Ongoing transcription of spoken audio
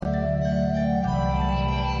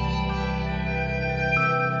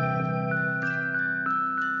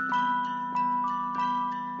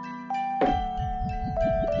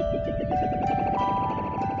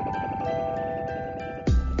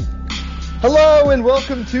Hello and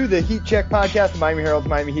welcome to the Heat Check Podcast, the Miami Herald's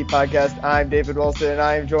Miami Heat Podcast. I'm David Wilson and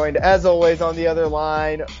I am joined, as always, on the other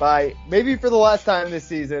line by, maybe for the last time this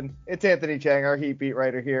season, it's Anthony Chang, our Heat beat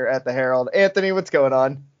writer here at the Herald. Anthony, what's going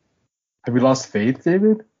on? Have we lost faith,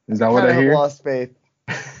 David? Is that what I hear? Lost faith.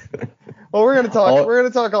 Well, we're gonna talk. We're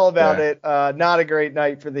gonna talk all about it. Not a great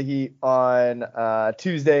night for the Heat on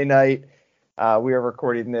Tuesday night. We are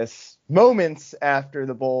recording this moments after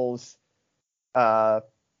the Bulls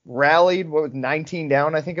rallied. What was 19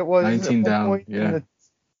 down? I think it was 19 down.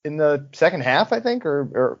 In the second half, I think,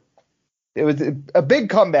 or it was a big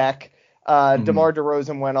comeback. DeMar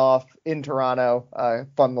DeRozan went off in Toronto.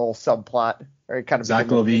 Fun little subplot. Or kind of Zach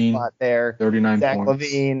LaVine spot there. 39 Zach points.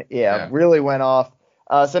 LaVine, really went off.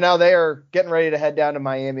 So now they are getting ready to head down to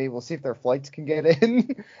Miami. We'll see if their flights can get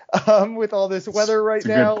in with all this weather right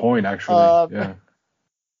now. That's a good point, actually.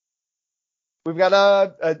 We've got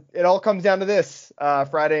it all comes down to this.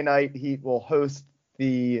 Friday night, Heat will host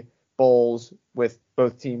the Bulls with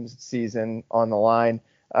both teams' season on the line.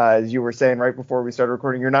 As you were saying right before we started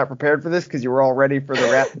recording, you're not prepared for this because you were all ready for the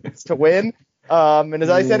Raptors to win. And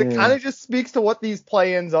as I said, it kind of just speaks to what these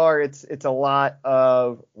play-ins are. It's a lot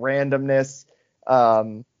of randomness.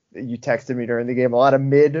 You texted me during the game, a lot of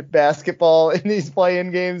mid-basketball in these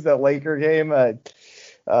play-in games. That Laker game kind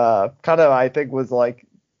of, I think, was like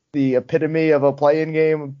the epitome of a play-in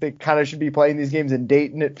game. They kind of should be playing these games in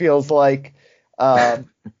Dayton, it feels like. Yeah,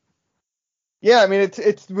 I mean,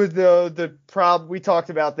 it's with the problem. We talked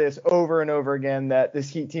about this over and over again, that this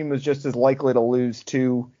Heat team was just as likely to lose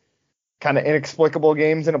two kind of inexplicable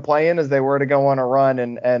games in a play-in as they were to go on a run.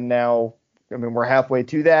 And now, I mean, we're halfway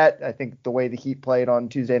to that. I think the way the Heat played on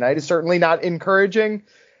Tuesday night is certainly not encouraging.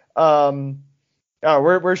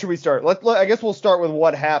 Where should we start? I guess we'll start with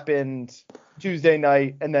what happened Tuesday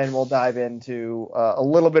night, and then we'll dive into a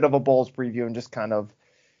little bit of a Bulls preview and just kind of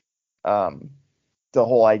the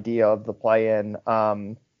whole idea of the play-in.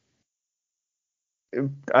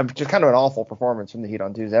 Just kind of an awful performance from the Heat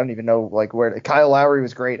on Tuesday. I don't even know where Kyle Lowry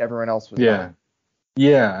was great. Everyone else was bad.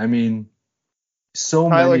 Yeah. I mean,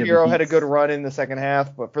 Tyler Hero had a good run in the second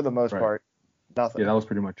half, but for the most part, nothing. Yeah, that was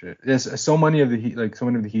pretty much it. Yes, so many of the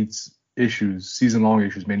Heat's issues, season-long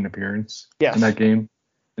issues, made an appearance in that game.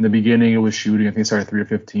 In the beginning, it was shooting. I think they started 3 of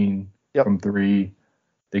 15 from three.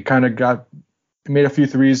 They kind of made a few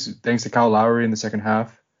threes thanks to Kyle Lowry in the second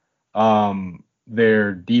half.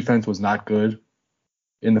 Their defense was not good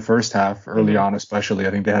in the first half, early on especially.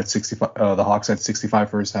 I think they had 65. The Hawks had 65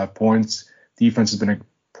 first half points. Defense has been a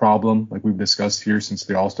problem, like we've discussed here, since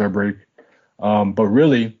the All-Star break. But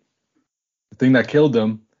really, the thing that killed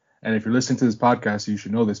them, and if you're listening to this podcast, you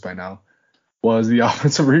should know this by now, was the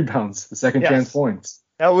offensive rebounds, the second chance points.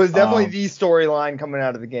 That was definitely the storyline coming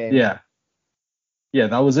out of the game. Yeah,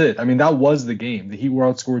 that was it. I mean, that was the game. The Heat were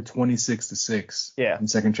outscored 26-6 in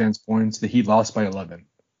second chance points. The Heat lost by 11.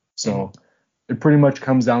 So it pretty much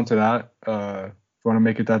comes down to that, if you want to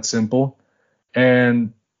make it that simple.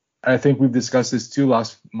 And I think we've discussed this too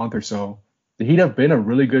last month or so. The Heat have been a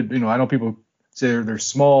really good, I know people say they're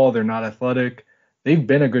small, they're not athletic. They've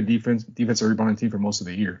been a good defensive rebounding team for most of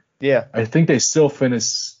the year. Yeah. I think they still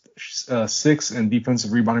finished sixth in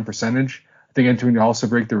defensive rebounding percentage. I think entering the All-Star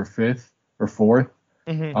break, they were fifth or fourth,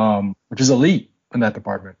 which is elite in that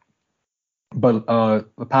department. But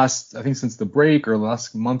the past, I think since the break or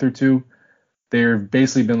last month or two, they've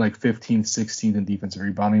basically been like 15th, 16th in defensive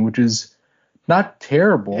rebounding, which is not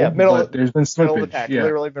terrible, but there's been slippage.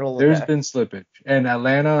 Literally middle of the pack. There's been slippage. And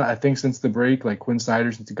Atlanta, I think since the break, like Quinn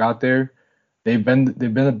Snyder, since he got there, they've been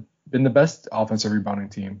the best offensive rebounding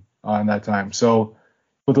team in that time. So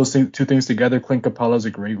put those two things together, Clint Capella is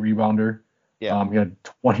a great rebounder. Yeah. He had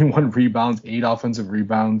 21 rebounds, 8 offensive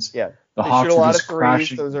rebounds. Yeah. The Hawks shoot a were lot just of threes.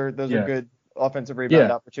 crashing. Those are good offensive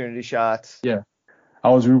rebound opportunity shots. Yeah.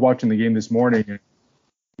 I was rewatching the game this morning, and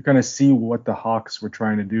you kind of see what the Hawks were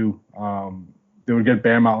trying to do. They would get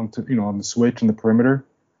Bam out into, on the switch in the perimeter,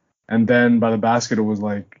 and then by the basket it was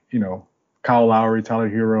like, Kyle Lowry, Tyler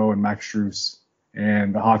Hero, and Max Strus,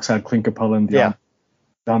 and the Hawks had Clint Capella and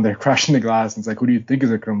down there crashing the glass. And it's like, who do you think is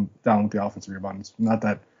going to come down with the offensive rebound? It's not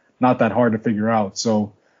that hard to figure out.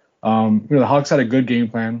 So, the Hawks had a good game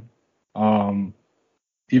plan,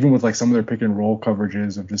 even with like some of their pick and roll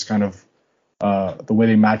coverages of just kind of the way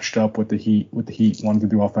they matched up with the Heat wanted to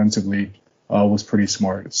do offensively was pretty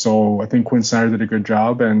smart. So I think Quinn Snyder did a good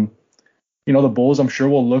job, and the Bulls, I'm sure,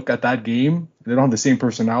 will look at that game. They don't have the same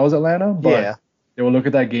personnel as Atlanta, but they will look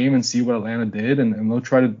at that game and see what Atlanta did, and they'll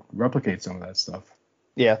try to replicate some of that stuff.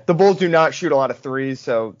 Yeah, the Bulls do not shoot a lot of threes,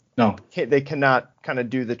 so they cannot kind of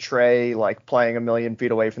do the Trey, like playing a million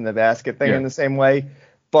feet away from the basket thing in the same way.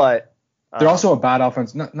 But They're also a bad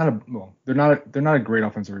offense. They're not a great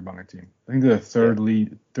offensive rebounding team. I think they're the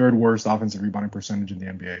third worst offensive rebounding percentage in the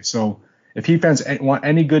NBA. So if Heat fans want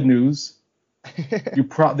any good news, they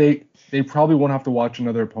probably won't have to watch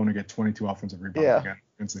another opponent get 22 offensive rebounds again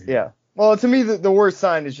against the Heat. Yeah. Well, to me, the worst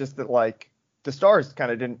sign is just that like the stars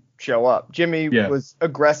kind of didn't show up. Jimmy was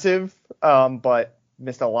aggressive, but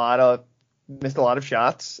missed a lot of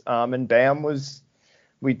shots. And Bam was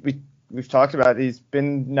we've talked about it.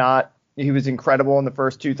 He was incredible in the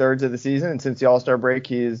first 2/3 of the season, and since the All-Star break,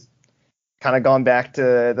 he's kind of gone back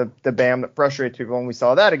to the Bam that frustrates people, and we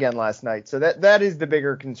saw that again last night. So that is the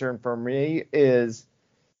bigger concern for me, is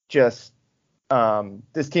just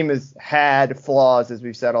this team has had flaws, as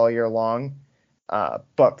we've said all year long,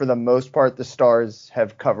 but for the most part, the stars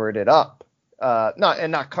have covered it up.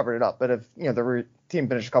 Not covered it up, but the team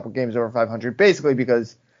finished a couple games over 500, basically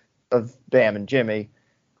because of Bam and Jimmy.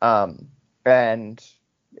 And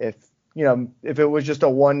if it was just a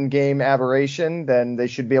one game aberration, then they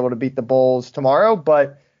should be able to beat the Bulls tomorrow.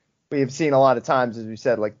 But we have seen a lot of times, as we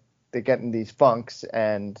said, like they get in these funks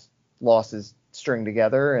and losses string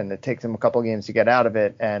together, and it takes them a couple games to get out of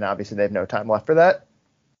it. And obviously they have no time left for that.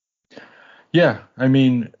 Yeah, I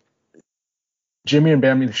mean, Jimmy and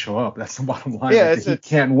Bam need to show up. That's the bottom line. Yeah, he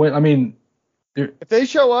can't win. I mean, if they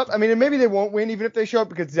show up, I mean, and maybe they won't win even if they show up,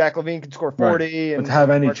 because Zach LaVine can score 40 and to have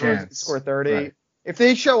any Mark Rose chance can score 30. Right. If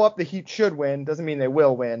they show up, the Heat should win. Doesn't mean they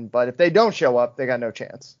will win, but if they don't show up, they got no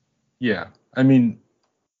chance. Yeah, I mean,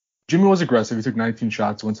 Jimmy was aggressive. He took 19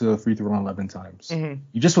 shots, went to the free throw line 11 times. Mm-hmm.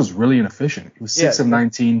 He just was really inefficient. He was 6 of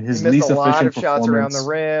 19. His least efficient performance. He missed a lot of shots around the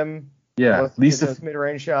rim. Yeah,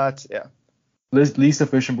 mid-range shots. Yeah. Least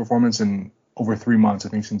efficient performance in over 3 months, I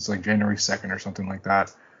think, since like January 2nd or something like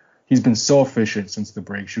that. He's been so efficient since the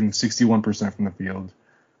break, shooting 61% from the field,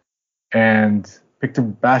 and picked a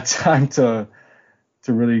bad time to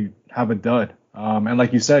really have a dud. And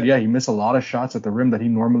like you said, he missed a lot of shots at the rim that he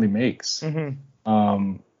normally makes.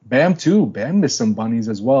 Mm-hmm. Bam too. Bam missed some bunnies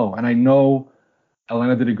as well. And I know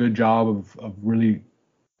Atlanta did a good job of really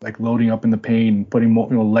like loading up in the paint, putting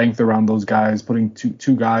length around those guys, putting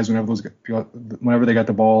two guys whenever they got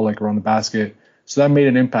the ball like around the basket. So that made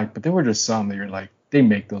an impact. But there were just some that you're like, they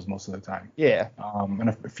make those most of the time. Yeah. And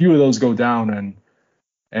a few of those go down,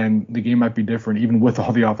 and the game might be different even with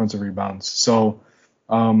all the offensive rebounds. So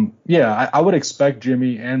I would expect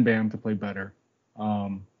Jimmy and Bam to play better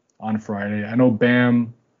on Friday. I know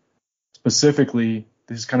Bam specifically,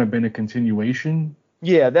 this has kind of been a continuation.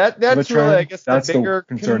 Yeah, that's really, I guess, the bigger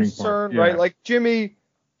concerning concern, part. right? Like Jimmy,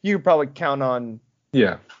 you probably count on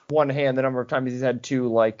one hand the number of times he's had two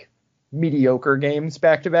like mediocre games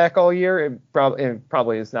back to back all year. It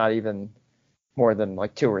probably is not even more than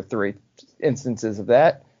like 2 or 3 instances of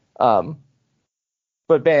that.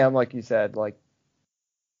 But Bam, like you said, like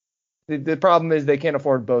the problem is they can't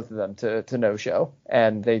afford both of them to no show,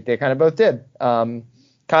 and they kind of both did.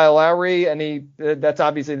 Kyle Lowry, and that's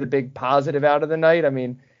obviously the big positive out of the night. I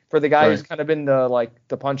mean, for the guy who's kind of been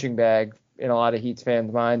the punching bag in a lot of Heat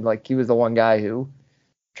fans' mind, like he was the one guy who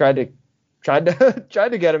tried to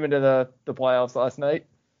get him into the playoffs last night.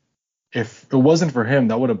 If it wasn't for him,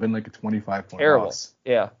 that would have been like a 25-point loss.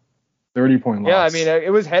 Yeah. 30-point loss. Yeah, I mean,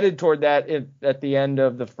 it was headed toward that at the end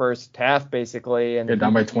of the first half, basically. And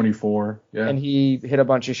down by 24. Yeah. And he hit a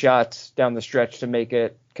bunch of shots down the stretch to make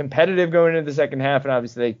it competitive going into the second half, and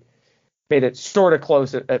obviously they made it sort of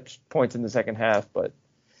close at points in the second half. But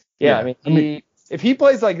I mean, if he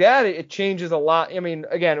plays like that, it changes a lot. I mean,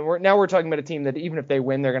 again, we're talking about a team that even if they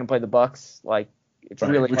win, they're going to play the Bucks. Like it's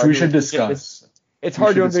really which hard we should discuss. It's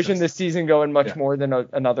hard to envision this season going much more than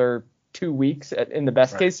another 2 weeks in the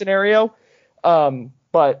best case scenario.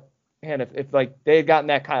 But man, if like they had gotten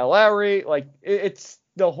that Kyle Lowry, like it's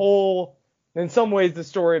the whole. In some ways, the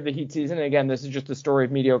story of the Heat season, and again, this is just the story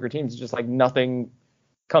of mediocre teams. It's just like nothing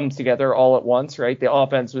comes together all at once, right? The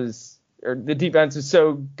defense was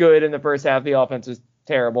so good in the first half, the offense was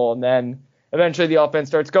terrible, and then eventually the offense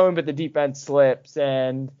starts going, but the defense slips,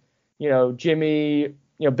 and Jimmy,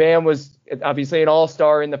 Bam was obviously an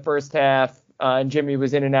all-star in the first half, and Jimmy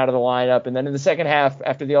was in and out of the lineup, and then in the second half,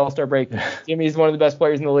 after the All-Star break, Jimmy's one of the best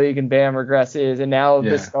players in the league, and Bam regresses, and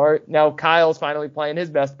now Kyle's finally playing his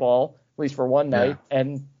best ball, at least for one night,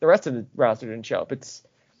 and the rest of the roster didn't show up.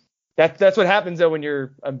 That's what happens though when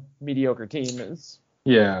you're a mediocre team, is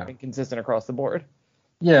inconsistent across the board.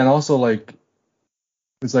 Yeah, and also like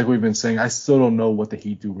it's like we've been saying, I still don't know what the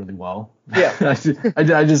Heat do really well. Yeah,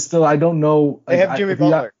 I don't know. They have Jimmy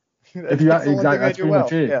Butler. That's pretty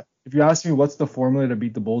much it. Yeah. If you ask me what's the formula to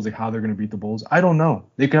beat the Bulls, like how they're going to beat the Bulls, I don't know.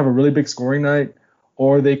 They could have a really big scoring night,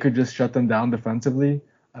 or they could just shut them down defensively.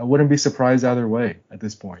 I wouldn't be surprised either way at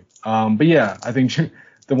this point. But yeah, I think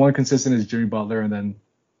the one consistent is Jimmy Butler, and then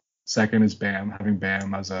second is Bam, having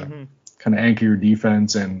Bam as a kind of anchor your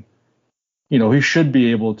defense. And, he should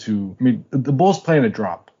be able to, I mean, the Bulls playing a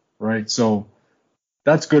drop, right? So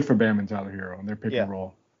that's good for Bam and Tyler Hero and their pick and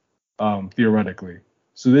roll, theoretically.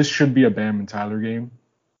 So this should be a Bam and Tyler game.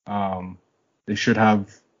 They should have,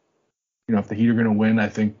 if the Heat are going to win, I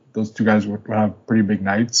think those two guys will have pretty big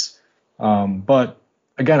nights. But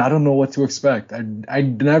again, I don't know what to expect. I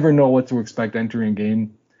never know what to expect entering a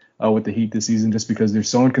game with the Heat this season, just because they're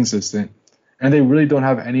so inconsistent and they really don't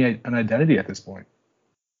have an identity at this point.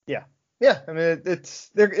 Yeah. I mean,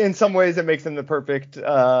 they're in some ways it makes them the perfect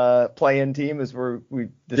play-in team, as we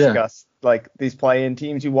discussed. Like these play-in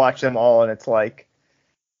teams, you watch them all, and it's like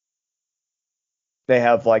they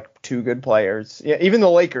have like two good players. Yeah, even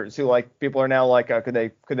the Lakers, who like people are now like, could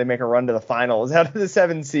they make a run to the finals out of the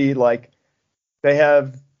 7 seed? Like they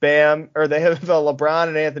have Bam, or they have LeBron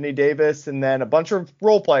and Anthony Davis, and then a bunch of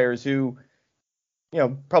role players who,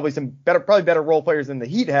 probably better role players than the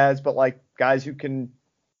Heat has, but like guys who can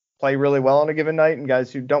play really well on a given night and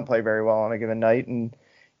guys who don't play very well on a given night. And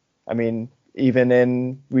I mean,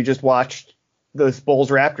 we just watched this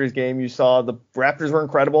Bulls Raptors game. You saw the Raptors were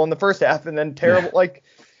incredible in the first half and then terrible. Yeah. Like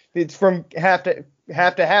it's from half to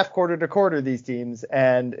half, quarter to quarter, these teams,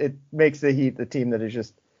 and it makes the Heat the team that is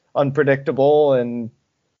just unpredictable, and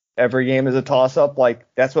every game is a toss up. Like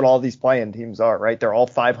that's what all these play-in teams are, right? They're all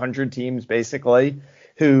 500 teams basically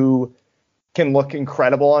who can look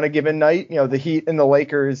incredible on a given night. The Heat and the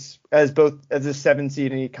Lakers, as a 7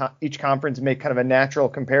 seed in each conference, make kind of a natural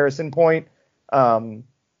comparison point,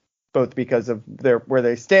 both because of where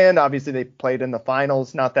they stand. Obviously, they played in the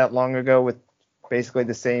finals not that long ago with basically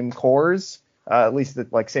the same cores, at least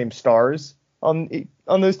the same stars on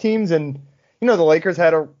those teams. And the Lakers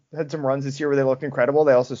had some runs this year where they looked incredible.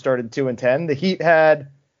 They also started 2-10. The Heat had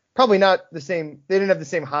probably not the same. They didn't have the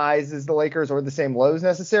same highs as the Lakers or the same lows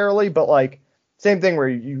necessarily, but like same thing where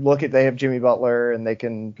you look at, they have Jimmy Butler and they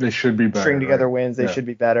should be better, string together wins. They should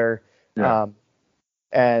be better. Yeah.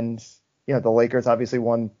 And the Lakers obviously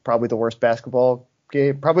won probably the worst basketball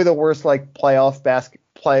game, probably the worst like playoff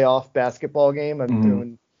basketball game. I'm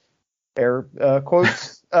doing air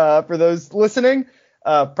quotes for those listening.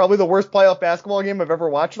 Probably the worst playoff basketball game I've ever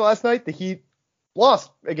watched last night. The Heat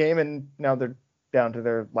lost a game and now they're down to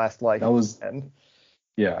their last life. That's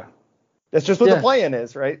just what the play-in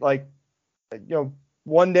is, right? Like,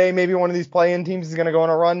 one day maybe one of these play-in teams is going to go on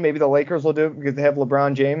a run. Maybe the Lakers will do it because they have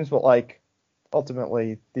LeBron James, but like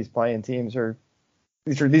ultimately these play-in teams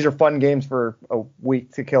these are fun games for a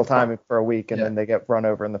week, to kill time for a week, and then they get run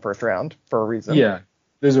over in the first round for a reason. Yeah,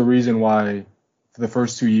 there's a reason why for the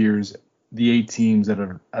first 2 years the 8 teams that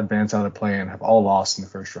have advanced out of the play-in have all lost in the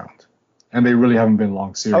first round. And they really haven't been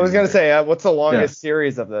long series. I was going to say, what's the longest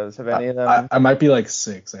series of those? Have any of them? I might be like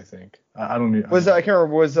 6, I think. I don't know. I can't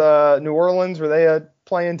remember. Was New Orleans, were they a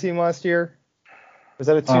play-in team last year? Was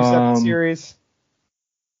that a 2-7 series?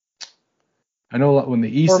 I know when the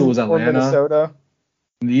East it was Atlanta. Or Minnesota.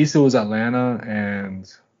 In the East it was Atlanta, and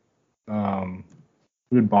who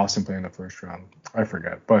did Boston play in the first round? I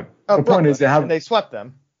forget. But the point is they swept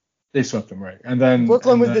them. They swept them, right? And then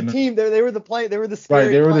Brooklyn was the team. They were the scary. Right,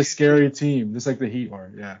 they were the scary team, just like the Heat were.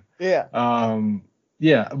 Yeah.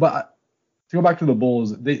 Yeah. But to go back to the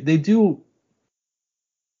Bulls, they do.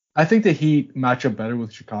 I think the Heat match up better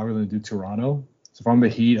with Chicago than they do Toronto. So if I'm the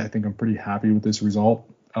Heat, I think I'm pretty happy with this result.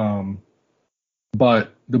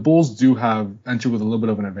 But the Bulls do enter with a little bit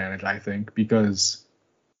of an advantage, I think, because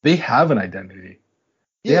they have an identity.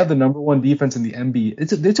 They have the number 1 defense in the NBA.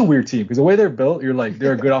 It's a weird team because the way they're built, you're like,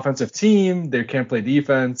 they're a good offensive team. They can't play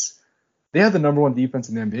defense. They have the number 1 defense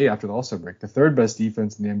in the NBA after the All-Star break, the 3rd best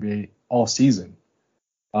defense in the NBA all season.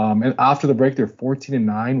 And after the break, they're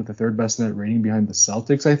 14-9 with the 3rd best net rating behind the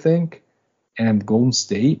Celtics, I think, and Golden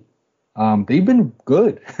State. They've been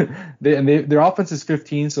good. Their offense is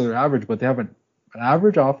 15, so they're average, but they have an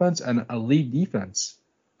average offense and elite defense.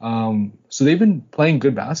 So they've been playing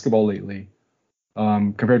good basketball lately.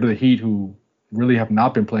 Compared to the Heat, who really have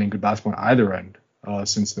not been playing good basketball on either end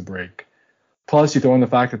since the break. Plus, you throw in the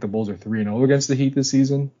fact that the Bulls are 3-0 against the Heat this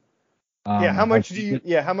season. How much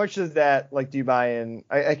does that, do you buy in?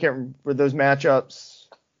 I can't remember those matchups,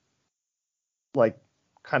 like,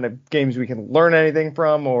 kind of games we can learn anything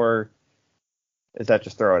from, or is that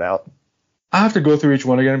just throw it out? I have to go through each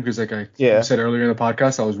one again because, like I said earlier in the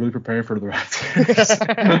podcast, I was really preparing for the Raptors.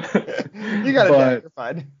 You got it. You're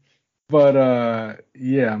fine. But,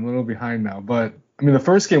 I'm a little behind now. But, I mean, the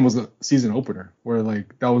first game was a season opener where,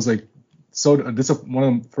 that was, one of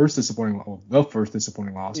the first disappointing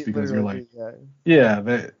loss because you're like,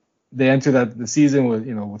 they enter the season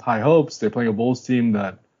with high hopes. They're playing a Bulls team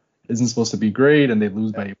that isn't supposed to be great, and they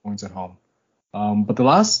lose by 8 points at home. But the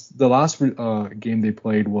last game they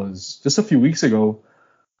played was just a few weeks ago.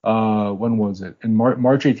 When was it? In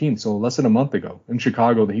March 18th, so less than a month ago, in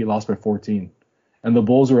Chicago. The Heat lost by 14, and the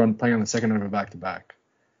Bulls were playing on the second night of a back-to-back.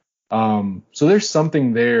 So there's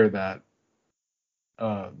something there that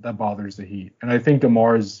bothers the Heat, and I think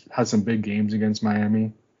DeMar's has some big games against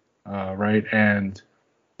Miami, right? And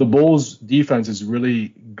the Bulls' defense is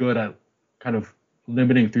really good at kind of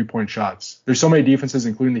limiting 3-point shots. There's so many defenses,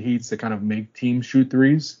 including the Heat's, that kind of make teams shoot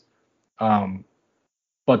threes.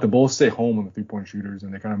 But the Bulls stay home on the 3-point shooters,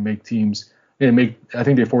 and they kind of make teams. I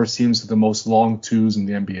think they force teams to the most long twos in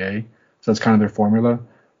the NBA. So that's kind of their formula.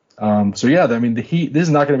 The Heat. This is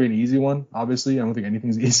not going to be an easy one. Obviously, I don't think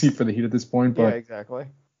anything's easy for the Heat at this point. But yeah, exactly.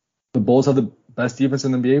 The Bulls have the best defense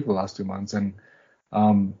in the NBA for the last 2 months, and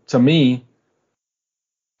to me,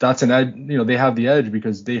 that's an edge. They have the edge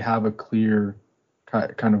because they have a clear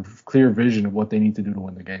vision of what they need to do to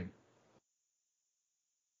win the game.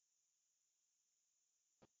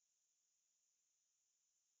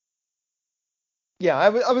 Yeah, I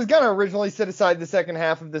was gonna originally set aside the second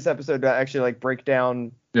half of this episode to actually break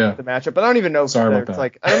down the matchup, but I don't even know. Sorry about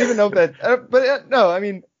that. I don't even know that. I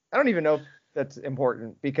don't even know if that's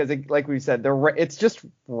important because, like we said, it's just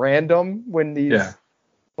random when these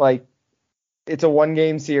it's a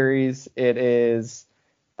 1-game series. It is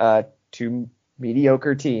 2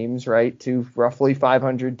 mediocre teams, right? 2 roughly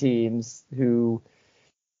 500 teams who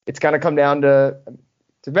it's kind of come down to.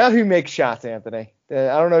 It's about who makes shots, Anthony.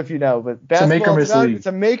 I don't know if you know, but basketball it's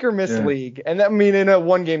a make or miss league. And in a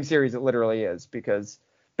 1-game series, it literally is because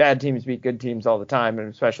bad teams beat good teams all the time, and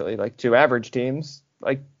especially 2 average teams.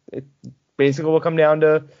 It basically will come down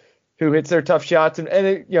to who hits their tough shots and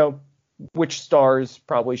which stars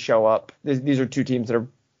probably show up. These are 2 teams that are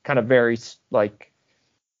kind of very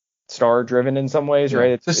star driven in some ways,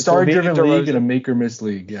 right? It's a star driven league and a make or miss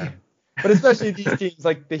league, yeah. But especially these teams,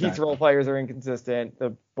 the Heat's role players are inconsistent.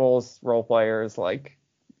 The Bulls role players,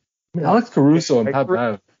 Alex Caruso and Pat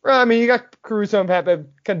Bev. You got Caruso and Pat Bev,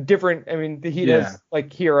 kind of different. The Heat has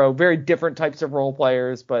Hero, very different types of role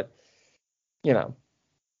players, but both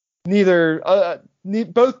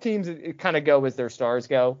teams it kind of go as their stars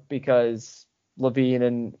go because LaVine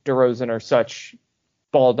and DeRozan are such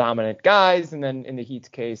ball dominant guys, and then in the Heat's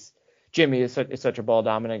case, Jimmy is such a ball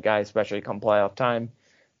dominant guy, especially come playoff time.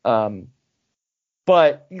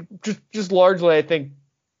 But just largely, I think,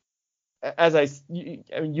 as you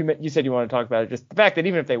said you want to talk about it, just the fact that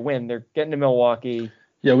even if they win, they're getting to Milwaukee.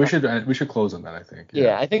 Yeah, we should close on that, I think.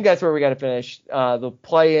 Yeah, I think that's where we got to finish. The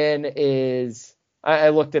play-in is, I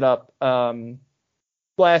looked it up.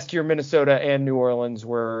 Last year, Minnesota and New Orleans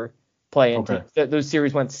were playing teams. Those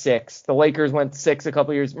series went 6. The Lakers went 6 a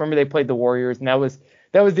couple years. Remember they played the Warriors, and that was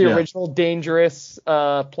the original dangerous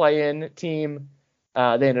play-in team. They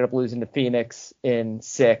ended up losing to Phoenix in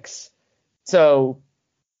 6. So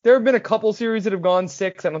there have been a couple series that have gone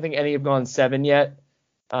 6. I don't think any have gone 7 yet.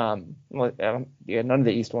 None of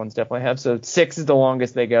the East ones definitely have. So 6 is the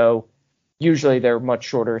longest they go. Usually they're much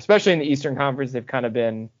shorter, especially in the Eastern Conference. They've kind of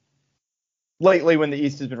been lately when the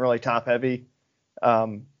East has been really top heavy.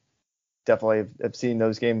 Definitely have seen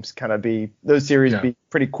those games those series be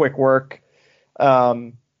pretty quick work.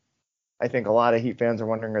 I think a lot of Heat fans are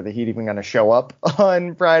wondering, are the Heat even going to show up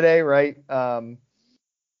on Friday, right? How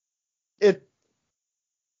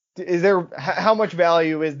much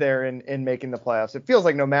value is there in making the playoffs? It feels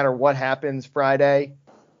like no matter what happens Friday,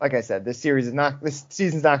 like I said, this season's not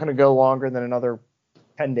going to go longer than another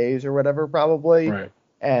 10 days or whatever, probably. Right.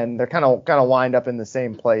 And they're kind of wind up in the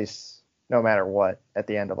same place no matter what at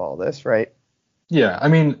the end of all this, right? Yeah,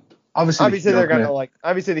 obviously they're gonna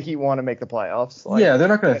obviously the Heat want to make the playoffs. They're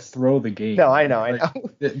not gonna throw the game. No, I know.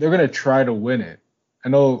 They're gonna try to win it. I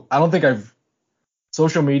don't think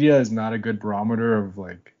social media is not a good barometer of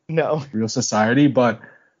real society, but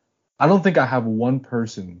I don't think I have one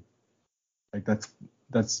person that's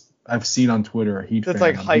I've seen on Twitter a Heat that's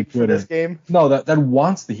fan hyped for this game. No, that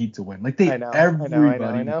wants the Heat to win.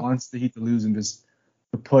 Everybody wants the Heat to lose and just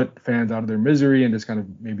to put fans out of their misery and just kind of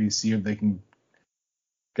maybe see if they can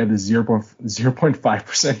get a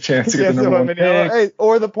 0.5% chance to get the number 1 pick.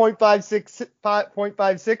 Or the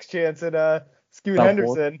 0.56 chance at Scoot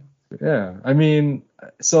Henderson. Yeah,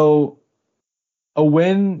 so a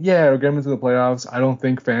win, or get them into the playoffs. I don't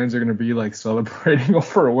think fans are going to be celebrating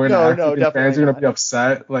over a win. No, definitely fans are going to be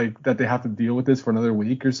upset that they have to deal with this for another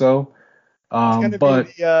week or so. It's going to be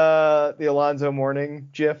the Alonzo Mourning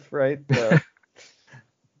gif, right?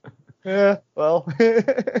 Yeah, well.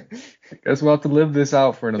 I guess we'll have to live this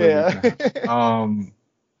out for another week.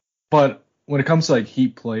 But when it comes to like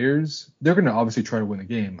Heat players, they're going to obviously try to win the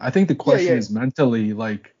game. I think the question is mentally,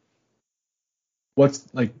 like, what's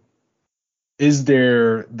like, is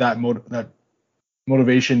there that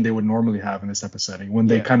motivation they would normally have in this type of setting when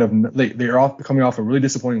they kind of they're coming off a really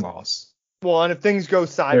disappointing loss? Well, and if things go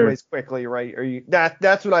sideways quickly, right?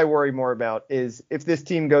 That's what I worry more about is if this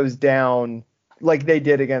team goes down like they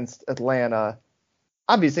did against Atlanta.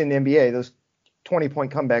 Obviously in the NBA, those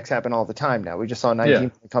 20-point comebacks happen all the time now. We just saw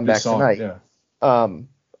 19-point comeback tonight.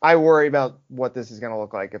 I worry about what this is going to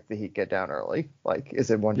look like if the Heat get down early. Like, is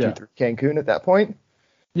it 1-2-3 Cancun at that point?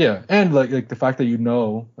 Yeah, and like the fact that like in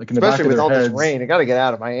the especially back of with their all heads, this rain, I got to get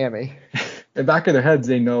out of Miami. In the back of their heads,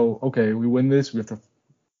 they know, okay, we win this, we have to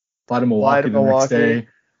fly to Milwaukee the next day,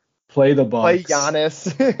 play the Bucks, play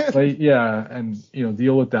Giannis, and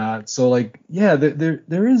deal with that. So like,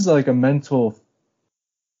 there is like a mental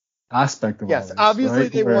aspect of all this. Obviously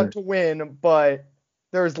right? They want to win, but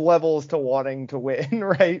there's levels to wanting to win,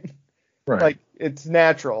 right? Right. Like, it's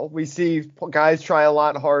natural. We see guys try a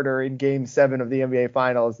lot harder in Game 7 of the NBA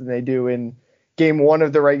Finals than they do in Game 1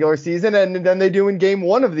 of the regular season, and then they do in Game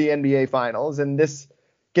 1 of the NBA Finals. And this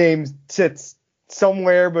game sits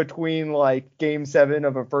somewhere between like Game 7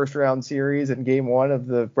 of a first round series and Game 1 of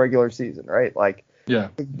the regular season, right? Like,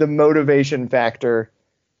 the motivation factor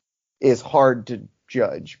is hard to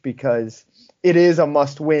judge because it is a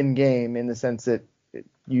must-win game in the sense that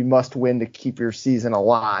you must win to keep your season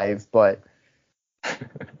alive, but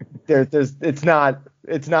it's not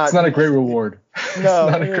a great reward. No,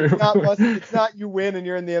 it's not you win and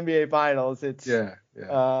you're in the NBA Finals. It's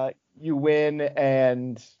you win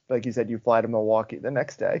and, like you said, you fly to Milwaukee the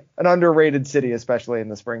next day. An underrated city, especially in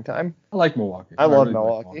the springtime. I like Milwaukee. I love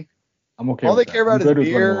Milwaukee. I'm okay. All they care about is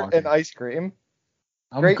beer and ice cream.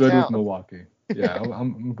 I'm good with Milwaukee. Yeah,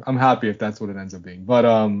 I'm happy if that's what it ends up being. But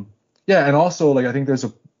and also like I think there's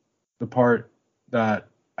the part that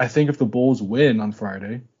I think if the Bulls win on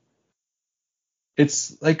Friday,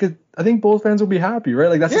 it's like I think Bulls fans will be happy, right?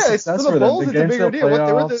 Like that's a success for them. Bulls, it's a bigger deal.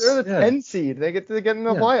 They're the 10 seed. They get to get in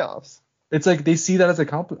the playoffs. It's like they see that as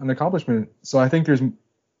an accomplishment. So I think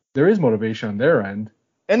there is motivation on their end.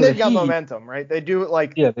 And they've got momentum, right? They do it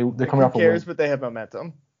like they're coming off. Who cares? But they have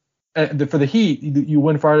momentum. And for the Heat, you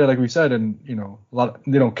win Friday, like we said, and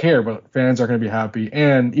they don't care, but fans are going to be happy.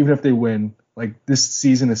 And even if they win, like this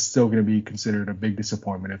season is still going to be considered a big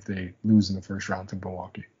disappointment if they lose in the first round to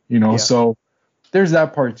Milwaukee. So there's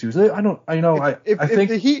that part too. So I think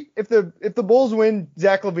the Heat, if the Bulls win,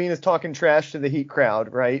 Zach LaVine is talking trash to the Heat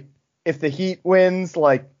crowd, right? If the Heat wins,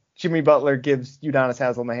 like Jimmy Butler gives Udonis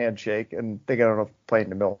Haslem a handshake and they get on a plane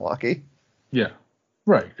to Milwaukee. Yeah.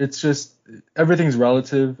 Right. It's just everything's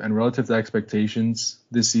relative and relative to expectations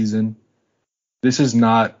this season. This is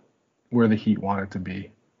not where the Heat want it to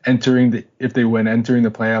be. If they win, entering the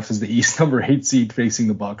playoffs as the East number 8 seed facing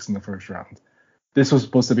the Bucks in the first round. This was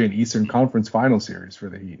supposed to be an Eastern Conference final series for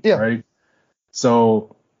the Heat, right?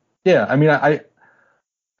 So, I mean, I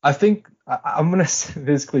think I'm going to say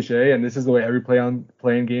this cliche, and this is the way every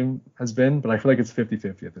play-in game has been, but I feel like it's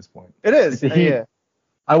 50-50 at this point. It is. The Heat,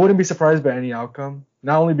 I wouldn't be surprised by any outcome,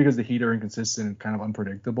 not only because the Heat are inconsistent and kind of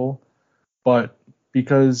unpredictable, but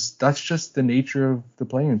because that's just the nature of the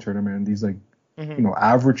play-in tournament and these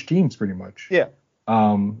average teams pretty much. Yeah.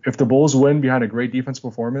 If the Bulls win behind a great defense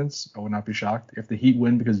performance, I would not be shocked. If the Heat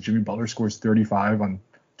win because Jimmy Butler scores 35 on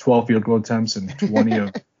 12 field goal attempts and 20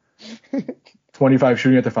 of 25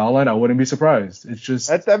 shooting at the foul line, I wouldn't be surprised. It's just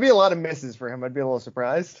that'd be a lot of misses for him. I'd be a little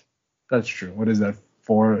surprised. That's true. What is that?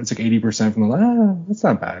 It's like 80% from the line. That's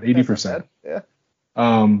not bad. 80%. Yeah.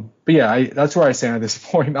 But yeah, that's where I stand at this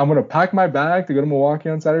point. I'm gonna pack my bag to go to Milwaukee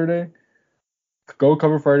on Saturday, go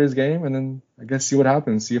cover Friday's game, and then I guess see what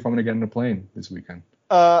happens. See if I'm gonna get in a plane this weekend.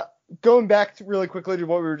 Going back really quickly to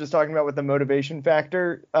what we were just talking about with the motivation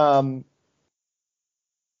factor. Obviously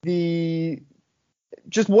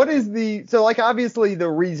the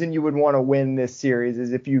reason you would want to win this series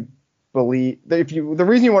is if you believe that the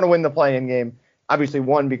reason you want to win the play-in game. Obviously,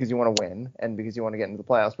 one, because you want to win and because you want to get into the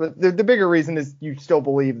playoffs. But the bigger reason is you still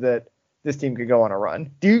believe that this team could go on a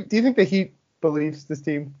run. Do you think the Heat believes this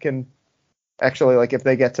team can actually, like, if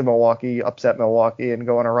they get to Milwaukee, upset Milwaukee and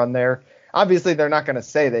go on a run there? Obviously, they're not going to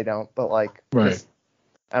say they don't, but, like, right.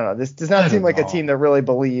 I don't know. This does not seem like a team that really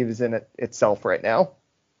believes in itself right now.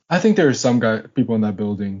 I think there are some people in that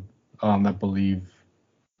building that believe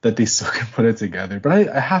that they still can put it together. But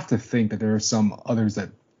I have to think that there are some others that,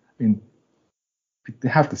 I mean, they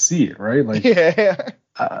have to see it, right? Like,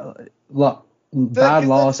 bad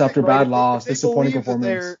loss after bad loss, disappointing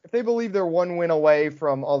performance. If they believe they're 1 win away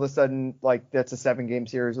from all of a sudden, like, that's a 7-game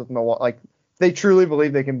series with Milwaukee, like, they truly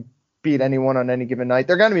believe they can beat anyone on any given night,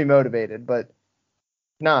 they're going to be motivated, but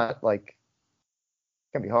not, like,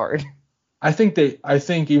 it's going to be hard. I think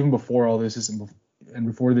even before all this and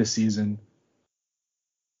before this season,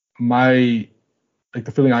 the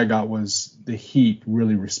feeling I got was the Heat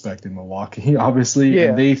really respected Milwaukee, obviously,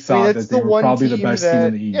 and they thought that they were probably the best team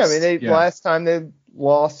in the East. Yeah, I mean, last time they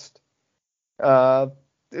lost, 2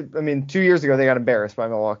 years ago they got embarrassed by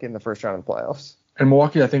Milwaukee in the first round of the playoffs. And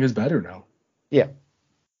Milwaukee, I think, is better now. Yeah.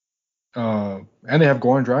 And they have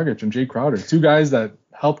Goran Dragic and Jay Crowder, 2 guys that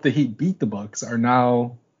helped the Heat beat the Bucks, are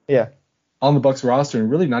now on the Bucks roster and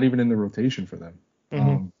really not even in the rotation for them.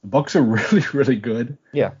 Mm-hmm. The Bucks are really, really good.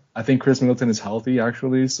 Yeah. I think Chris Middleton is healthy,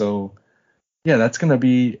 actually. So, yeah, that's going to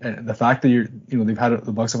be the fact that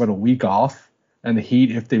the Bucks have had a week off, and the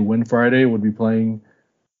Heat, if they win Friday, would be playing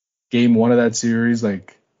game 1 of that series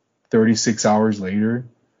like 36 hours later.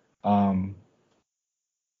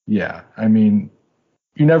 Yeah, I mean,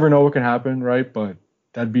 you never know what can happen, right? But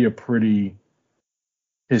that'd be a pretty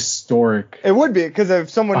historic. It would be, because if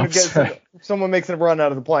someone makes a run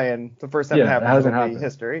out of the play-in, the first time it happens, it'll be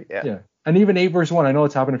history. Yeah. And even 8 versus 1, I know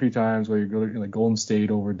it's happened a few times where you go like Golden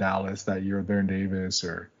State over Dallas that year, Baron Davis,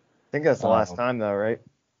 or I think that's the last time though, right?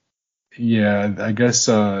 Yeah, I guess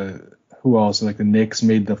who else? Like the Knicks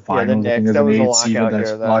made the finals. Yeah, the Knicks, that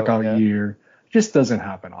was a lockout year. It just doesn't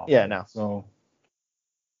happen often. Yeah, no. So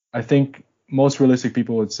I think most realistic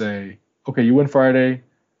people would say, okay, you win Friday,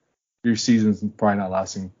 your season's probably not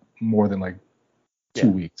lasting more than like 2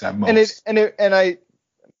 weeks at most. And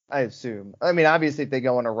I assume, I mean, obviously if they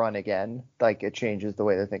go on a run again, like, it changes the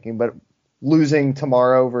way they're thinking, but losing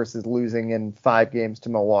tomorrow versus losing in 5 games to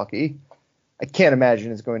Milwaukee, I can't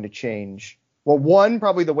imagine is going to change. Well, 1,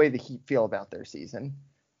 probably the way the Heat feel about their season.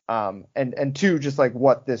 And 2, just like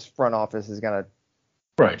what this front office is going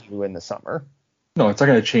to do in the summer. No, it's not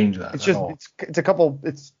going to change that. It's just,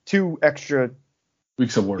 it's 2 extra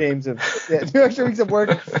weeks of work. 2 extra weeks of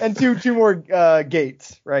work and two more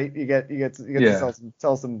gates, right? You get to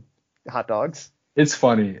sell some hot dogs. It's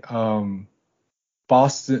funny.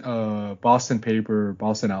 Boston paper,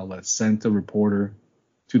 Boston Outlet sent a reporter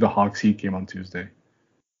to the Hawks Heat game on Tuesday,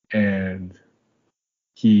 and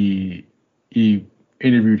he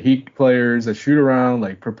interviewed Heat players at shoot around,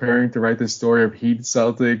 like preparing to write this story of Heat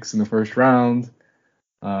Celtics in the first round.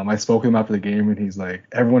 I spoke with him after the game, and he's like,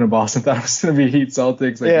 everyone in Boston thought it was going to be Heat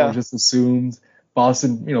Celtics. Like, it was just assumed.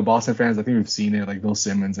 Boston fans, I think we've seen it, like Bill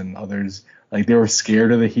Simmons and others, like they were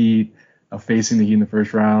scared of the Heat, of facing the Heat in the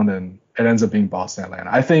first round, and it ends up being Boston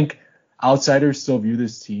Atlanta. I think outsiders still view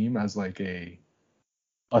this team as like a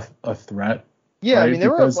threat. Yeah, right? I mean, they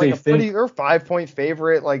were like they're a 5-point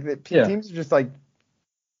favorite. Like, the teams are just like,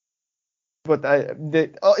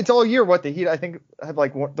 it's all year. What the Heat, I think, have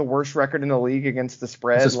like the worst record in the league against the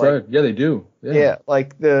spread. It's the spread. Yeah, they do. Yeah,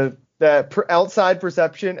 like the outside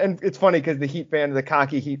perception, and it's funny because the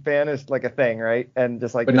cocky Heat fan is like a thing, right? And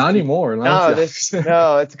just like, but not anymore. It's been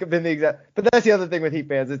the exact. But that's the other thing with Heat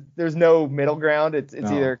fans. There's no middle ground. It's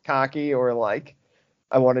either cocky or like,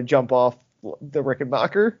 I want to jump off the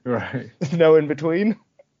Rickenbacker. Right. No in between.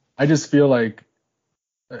 I just feel like,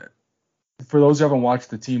 for those who haven't watched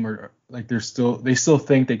the team, or like they still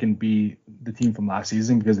think they can be the team from last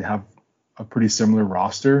season because they have a pretty similar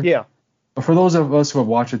roster. Yeah. But for those of us who have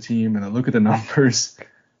watched the team and look at the numbers,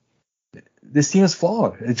 this team is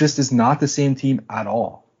flawed. It just is not the same team at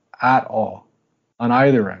all on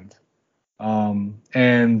either end.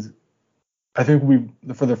 And I think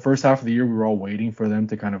for the first half of the year, we were all waiting for them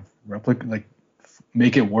to kind of replicate, like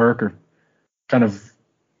make it work or kind of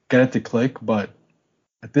get it to click. But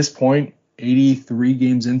at this point, 83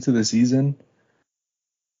 games into the season,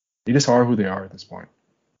 they just are who they are at this point.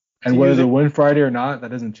 And whether they win Friday or not, that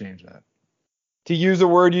doesn't change that. To use a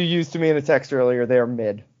word you used to me in a text earlier, they are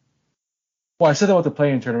mid. Well, I said that with the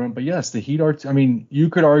play-in tournament, but yes, the Heat are. I mean, you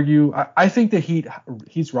could argue. I think the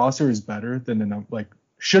Heat's roster is better than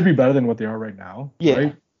should be better than what they are right now. Yeah.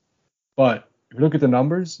 Right? But if you look at the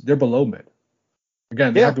numbers, they're below mid.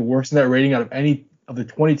 Again, they have the worst net rating out of any of the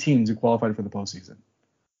 20 teams who qualified for the postseason.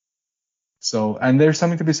 So, and there's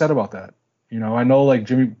something to be said about that. I know like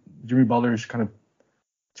Jimmy Butler's kind of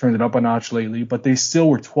turned it up a notch lately, but they still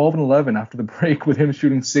were 12-11 after the break with him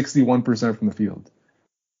shooting 61% from the field.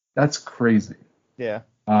 That's crazy. Yeah.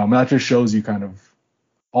 That just shows you kind of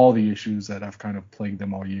all the issues that have kind of plagued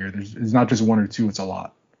them all year. It's not just 1 or 2, it's a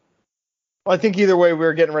lot. Well, I think either way,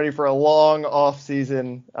 we're getting ready for a long off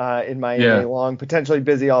season in Miami, long, potentially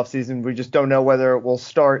busy off season. We just don't know whether it will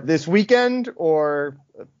start this weekend or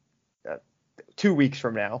 2 weeks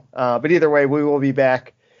from now. But either way, we will be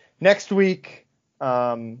back next week,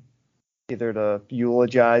 either to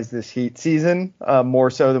eulogize this Heat season more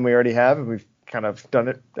so than we already have, and we've kind of done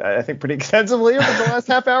it, I think, pretty extensively over the last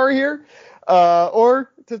half hour here,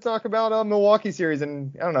 or to talk about Milwaukee series,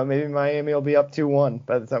 and I don't know, maybe Miami will be up 2-1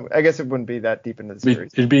 by the time. I guess it wouldn't be that deep into the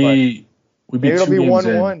series. Maybe it'll be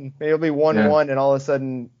 1-1. Maybe it'll be 1-1, and all of a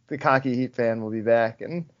sudden the cocky Heat fan will be back.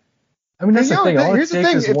 And I mean, that's the thing. Here's the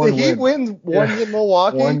thing: if the Heat wins one in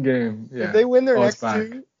Milwaukee, one game, if they win their next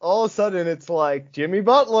two, all of a sudden it's like Jimmy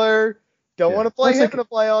Butler. Don't want to play him in a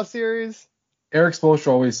playoff series. Eric Spoelstra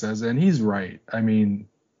always says it, and he's right. I mean,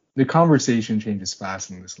 the conversation changes fast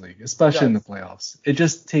in this league, especially in the playoffs. It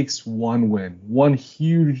just takes one win, one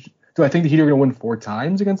huge. Do I think the Heat are going to win 4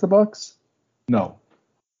 times against the Bucks? No.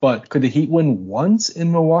 But could the Heat win once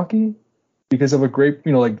in Milwaukee because of a great,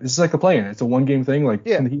 like this is like the play-in. It's a one-game thing. Like,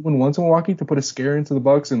 can the Heat win once in Milwaukee to put a scare into the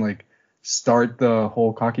Bucks and like start the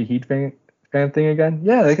whole cocky Heat fan thing again?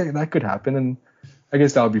 Yeah, that could happen, and I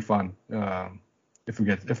guess that would be fun. If we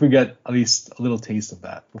get at least a little taste of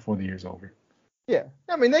that before the year's over. Yeah,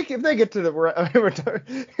 I mean, if they get to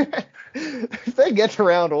if they get to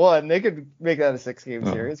round 1, they could make that a 6-game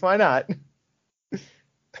series. Why not? And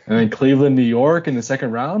then Cleveland, New York in the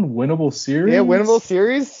second round, winnable series. Yeah, winnable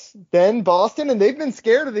series. Then Boston, and they've been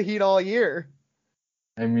scared of the Heat all year.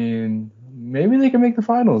 I mean, maybe they can make the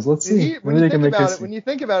finals. Let's see. When you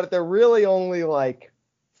think about it, they're really only like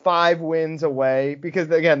 5 wins away, because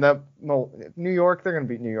again, New York, they're going to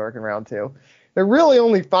beat New York in round 2. They're really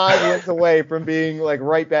only 5 wins away from being like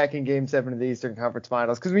right back in Game 7 of the Eastern Conference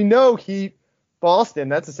Finals, because we know Heat Boston,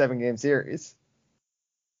 that's a 7-game series.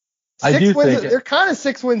 They're kind of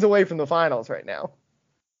 6 wins away from the finals right now.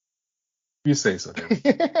 You say so, Dave.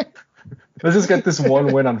 Let's just get this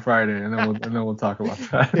one win on Friday, and then we'll talk about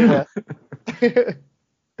that. Yeah.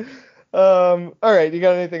 All right, you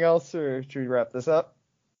got anything else, or should we wrap this up?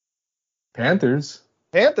 Panthers,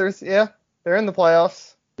 yeah. They're in the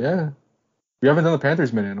playoffs. Yeah. We haven't done the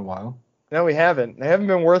Panthers minute in a while. No, we haven't. They haven't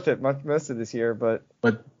been worth it most of this year, but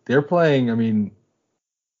they're playing, I mean,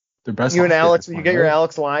 their best. You and Alex, you get your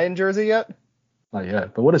Alex Lyon jersey yet? Not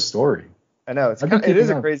yet, but what a story. I know, it is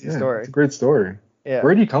a crazy story. It's a great story. Yeah.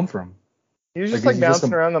 Where did he come from? He was just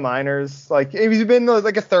bouncing around the minors. Like, he's been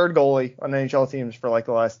like a third goalie on NHL teams for like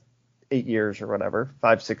the last 8 years or whatever,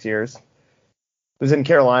 5-6 years. Was in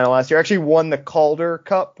Carolina last year. Actually won the Calder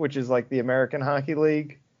Cup, which is like the American Hockey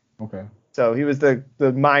League. Okay. So he was the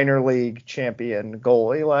minor league champion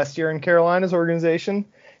goalie last year in Carolina's organization.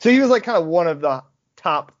 So he was like kind of one of the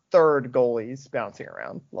top third goalies bouncing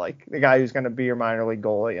around, like the guy who's going to be your minor league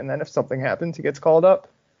goalie. And then if something happens, he gets called up.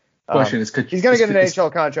 Question is, he's going to get an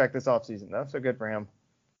NHL contract this offseason, though, so good for him.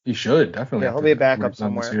 He should, definitely. Yeah, he'll be a backup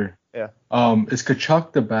somewhere. Yeah. Is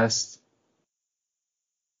Tkachuk the best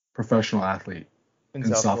professional athlete in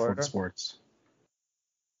South Florida sports?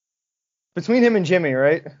 Between him and Jimmy,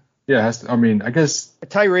 right? Yeah, it has to, I mean, I guess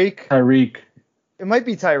Tyreek. It might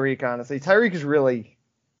be Tyreek, honestly. Tyreek is really,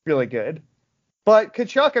 really good. But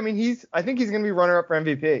Tkachuk, I mean, I think he's going to be runner-up for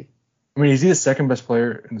MVP. I mean, is he the second best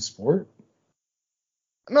player in the sport?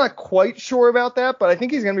 I'm not quite sure about that, but I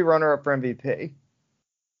think he's going to be runner-up for MVP.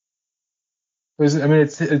 I mean,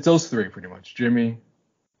 it's those 3 pretty much. Jimmy,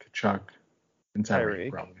 Tkachuk, and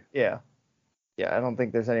Tyreek, probably. Yeah. Yeah, I don't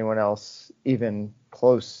think there's anyone else even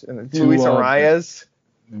close. Luis Arias.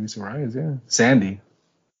 Luis Arias, yeah. Sandy,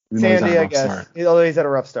 I guess. Although he's had a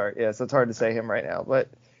rough start, yeah, so it's hard to say him right now. But,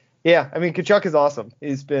 yeah, I mean, Tkachuk is awesome.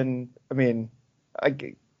 He's been, I mean,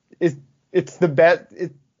 it's the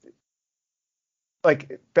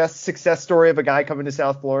best success story of a guy coming to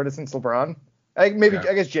South Florida since LeBron. I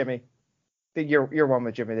guess Jimmy. You're one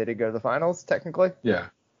with Jimmy. They did go to the finals, technically. Yeah.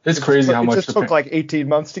 It's crazy how much it just took like 18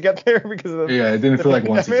 months to get there because of it didn't feel like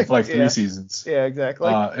one season, for like 3 seasons. Yeah,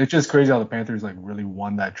 exactly. It's just crazy how the Panthers like really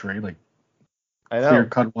won that trade. Like, I know. Clear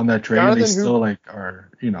cut won that trade. They still like are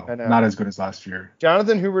not as good as last year.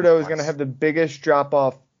 Jonathan Huberdeau is going to have the biggest drop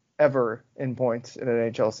off ever in points in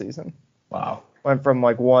an NHL season. Wow. Went from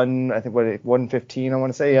like 115 I want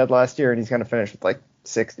to say he had last year, and he's going to finish with like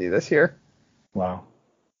 60 this year. Wow.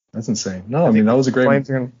 That's insane. No, I mean that was a great. Flames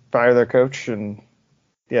are going to fire their coach, and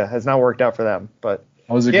has not worked out for them. But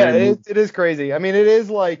that was a great move. It is crazy. I mean, it is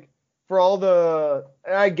like for all the.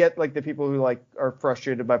 I get like the people who like are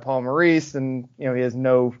frustrated by Paul Maurice, and he has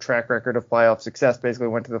no track record of playoff success. Basically,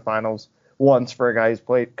 went to the finals once for a guy who's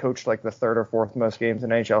coached like the 3rd or 4th most games in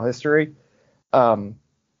NHL history.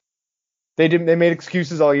 They made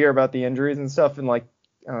excuses all year about the injuries and stuff, and like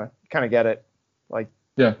kind of get it. Like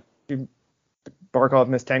Barkov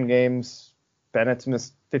missed 10 games, Bennett's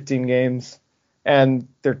missed 15 games. And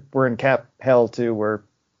we're in cap hell too, where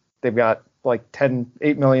they've got like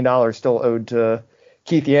 $8 million still owed to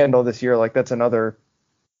Keith Yandle this year. Like that's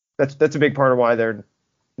a big part of why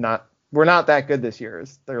we're not that good this year.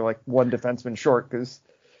 Is they're like one defenseman short because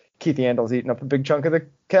Keith Yandle's eating up a big chunk of the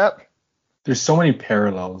cap. There's so many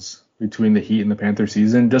parallels between the Heat and the Panthers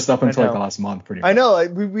season, just up until like the last month, pretty much. I know.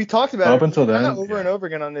 We talked about up until then over and over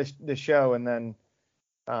again on this show, and then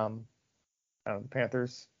the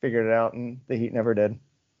Panthers figured it out, and the Heat never did.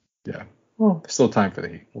 Yeah. Well, there's still time for the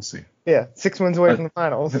Heat. We'll see. Yeah, 6 wins away from the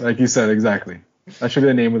finals. Like you said, exactly. That should be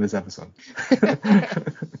the name of this episode.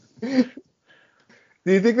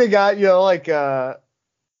 Do you think they got,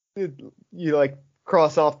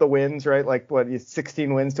 cross off the wins, right? Like,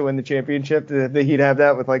 16 wins to win the championship? Did the Heat have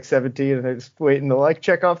that with, 17, and they're just waiting to,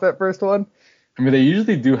 check off that first one? I mean, they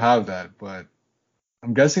usually do have that, but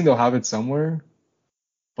I'm guessing they'll have it somewhere.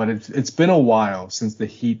 But it's been a while since the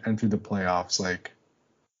Heat entered the playoffs. Like,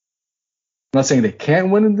 I'm not saying they can't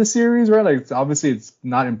win in the series, right? Like, obviously it's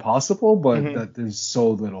not impossible, but that there's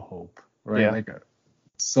so little hope, right? Yeah. Like,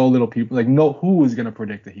 so little people. Like, who is gonna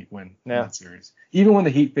predict the Heat win in that series? Even when the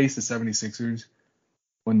Heat faced the 76ers,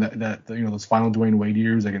 when those final Dwayne Wade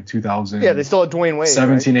years, like in 2000. Yeah, they still had Dwayne Wade.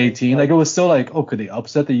 17, right? 18. Like, it was still like, could they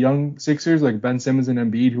upset the young Sixers, like Ben Simmons and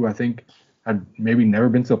Embiid, who I think had maybe never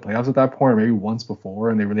been to the playoffs at that point, or maybe once before,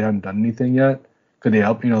 and they really hadn't done anything yet. Could they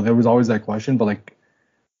help? There was always that question, but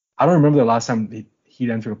I don't remember the last time he'd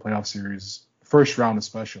entered a playoff series, first round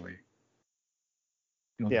especially.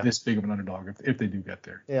 This big of an underdog if they do get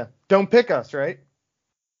there. Yeah. Don't pick us, right?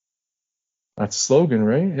 That's the slogan,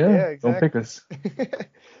 right? Yeah. Exactly. Don't pick us.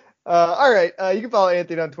 All right. You can follow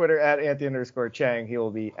Anthony on Twitter at Anthony_Chang. He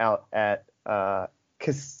will be out at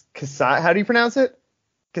Kaseya. How do you pronounce it?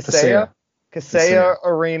 Kaseya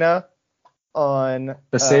Arena on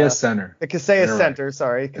Kaseya Center. The Kaseya Center, right.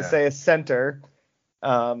 Sorry. Kaseya Center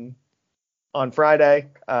on Friday.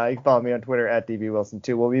 You can follow me on Twitter at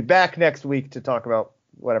DBWilson2. We'll be back next week to talk about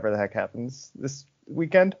whatever the heck happens this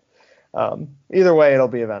weekend. Either way, it'll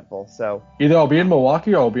be eventful. So either I'll be in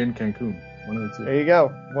Milwaukee or I'll be in Cancun. One of the two. There you go.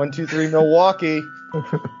 1, 2, 3, Milwaukee. All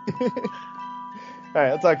right,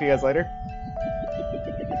 I'll talk to you guys later.